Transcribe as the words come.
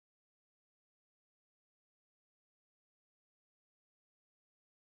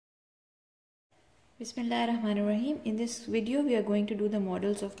Bismillahirrahmanirrahim. In this video we are going to do the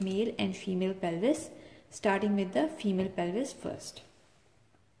models of male and female pelvis, starting with the female pelvis first.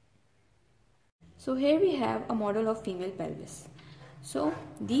 So here we have a model of female pelvis. So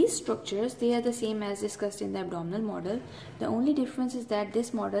these structures, they are the same as discussed in the abdominal model. The only difference is that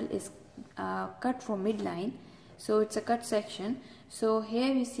this model is cut from midline, so it's a cut section. So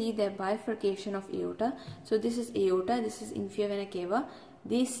here we see the bifurcation of aorta. So this is aorta, this is inferior vena cava,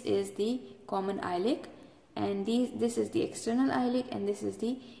 this is the common iliac, and this is the external iliac, and this is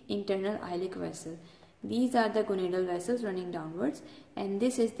the internal iliac vessel. These are the gonadal vessels running downwards, and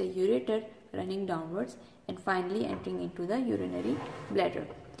this is the ureter running downwards, and finally entering into the urinary bladder.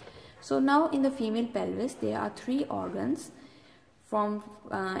 So now in the female pelvis there are three organs from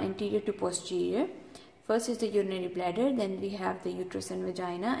anterior to posterior. First is the urinary bladder, then we have the uterus and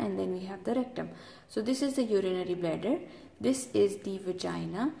vagina, and then we have the rectum. So this is the urinary bladder, this is the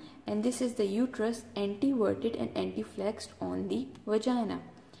vagina, and this is the uterus anteverted and anteflexed on the vagina,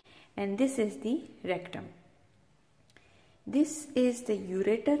 and this is the rectum. This is the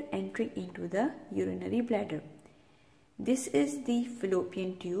ureter entering into the urinary bladder. This is the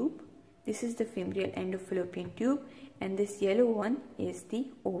fallopian tube, this is the femoral end of fallopian tube, and this yellow one is the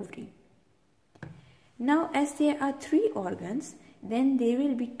ovary. Now as there are three organs, then there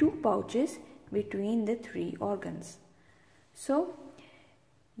will be two pouches between the three organs. So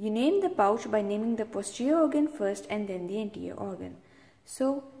you name the pouch by naming the posterior organ first and then the anterior organ.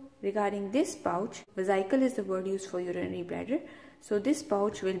 So regarding this pouch, vesicle is the word used for urinary bladder. So this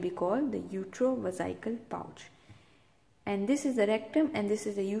pouch will be called the utrovesical pouch. And this is the rectum and this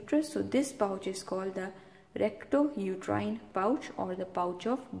is the uterus. So this pouch is called the rectouterine pouch or the pouch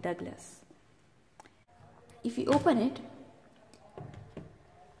of Douglas. If we open it,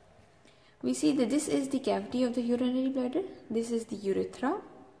 we see that this is the cavity of the urinary bladder, this is the urethra,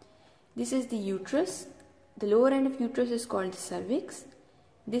 this is the uterus, the lower end of uterus is called the cervix,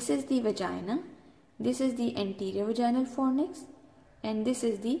 this is the vagina, this is the anterior vaginal fornix, and this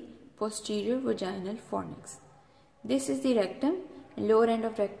is the posterior vaginal fornix. This is the rectum, and lower end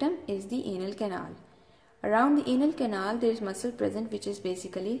of rectum is the anal canal. Around the anal canal there is muscle present which is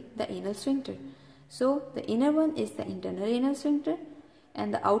basically the anal sphincter. So the inner one is the internal anal sphincter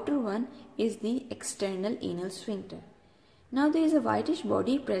and the outer one is the external anal sphincter. Now there is a whitish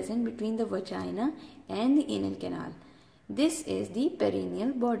body present between the vagina and the anal canal. This is the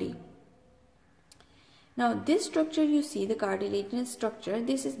perineal body. Now this structure you see, the cartilaginous structure,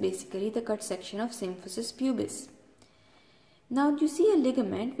 this is basically the cut section of symphysis pubis. Now you see a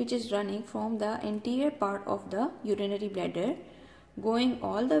ligament which is running from the anterior part of the urinary bladder going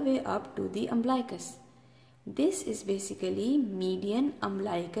all the way up to the umbilicus. This is basically median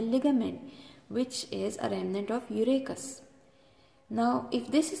umbilical ligament, which is a remnant of urachus. Now if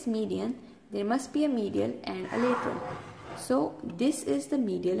this is median, there must be a medial and a lateral. So this is the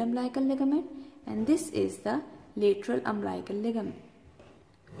medial umbilical ligament and this is the lateral umbilical ligament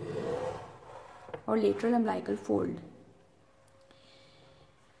or lateral umbilical fold.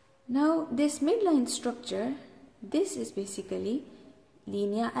 Now this midline structure, this is basically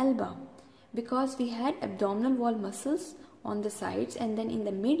linea alba, because we had abdominal wall muscles on the sides and then in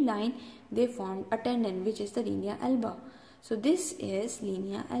the midline they formed a tendon which is the linea alba. So this is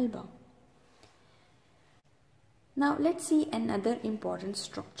linea alba. Now let's see another important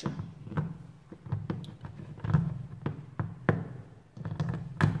structure.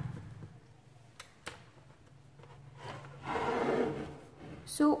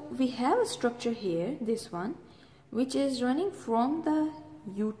 So we have a structure here, this one, which is running from the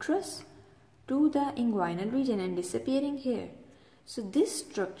uterus to the inguinal region and disappearing here. So this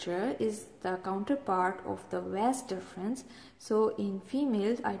structure is the counterpart of the vas deferens. So in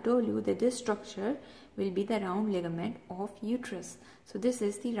females, I told you that this structure will be the round ligament of uterus. So this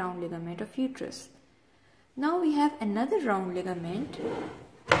is the round ligament of uterus. Now we have another round ligament,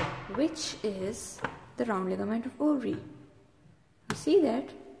 which is the round ligament of ovary. You see that?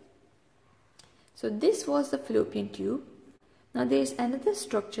 So this was the fallopian tube. Now there is another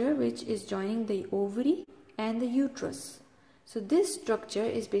structure which is joining the ovary and the uterus. So this structure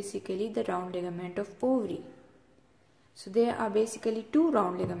is basically the round ligament of ovary. So there are basically two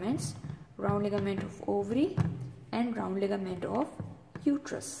round ligaments, round ligament of ovary and round ligament of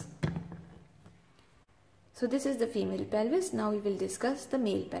uterus. So this is the female pelvis. Now we will discuss the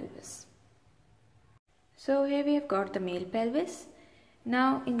male pelvis. So here we have got the male pelvis.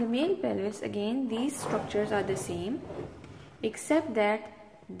 Now in the male pelvis, again these structures are the same, except that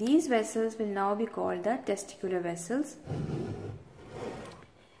these vessels will now be called the testicular vessels,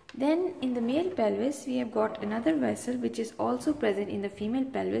 Then in the male pelvis we have got another vessel which is also present in the female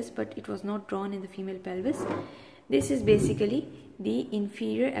pelvis, but it was not drawn in the female pelvis. This is basically the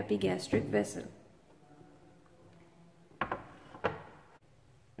inferior epigastric vessel.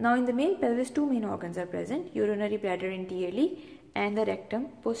 Now in the male pelvis two main organs are present, urinary bladder anteriorly and the rectum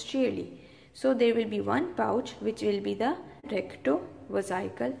posteriorly. So there will be one pouch which will be the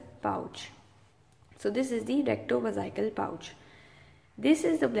rectovesical pouch. So this is the rectovesical pouch. This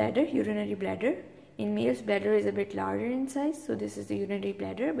is the bladder, urinary bladder. In males, bladder is a bit larger in size. So this is the urinary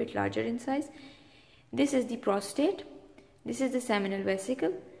bladder, a bit larger in size. This is the prostate. This is the seminal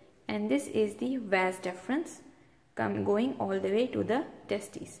vesicle. And this is the vas deferens going all the way to the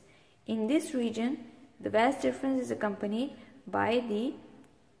testes. In this region, the vas deferens is accompanied by the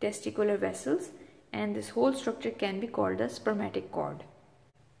testicular vessels, and this whole structure can be called the spermatic cord.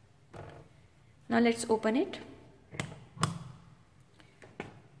 Now let's open it.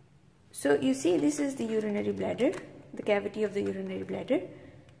 So you see, this is the urinary bladder, the cavity of the urinary bladder.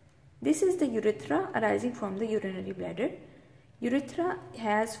 This is the urethra arising from the urinary bladder. Urethra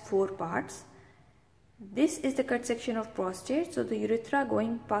has 4 parts. This is the cut section of prostate. So the urethra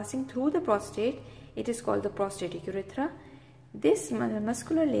passing through the prostate, it is called the prostatic urethra. This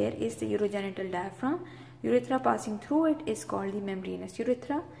muscular layer is the urogenital diaphragm. Urethra passing through it is called the membranous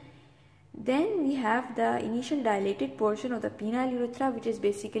urethra. Then we have the initial dilated portion of the penile urethra, which is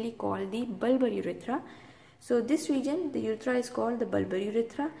basically called the bulbar urethra. So this region, the urethra is called the bulbar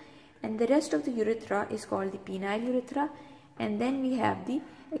urethra, and the rest of the urethra is called the penile urethra. And then we have the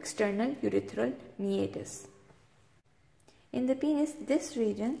external urethral meatus. In the penis, this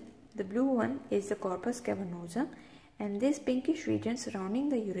region, the blue one, is the corpus cavernosum, and this pinkish region surrounding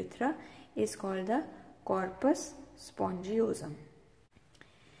the urethra is called the corpus spongiosum.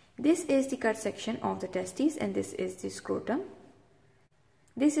 This is the cut section of the testes, and this is the scrotum.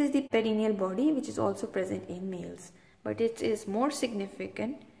 This is the perineal body, which is also present in males, but it is more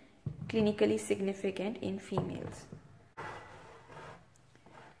significant, clinically significant in females.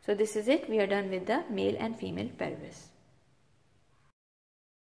 So this is it. We are done with the male and female pelvis.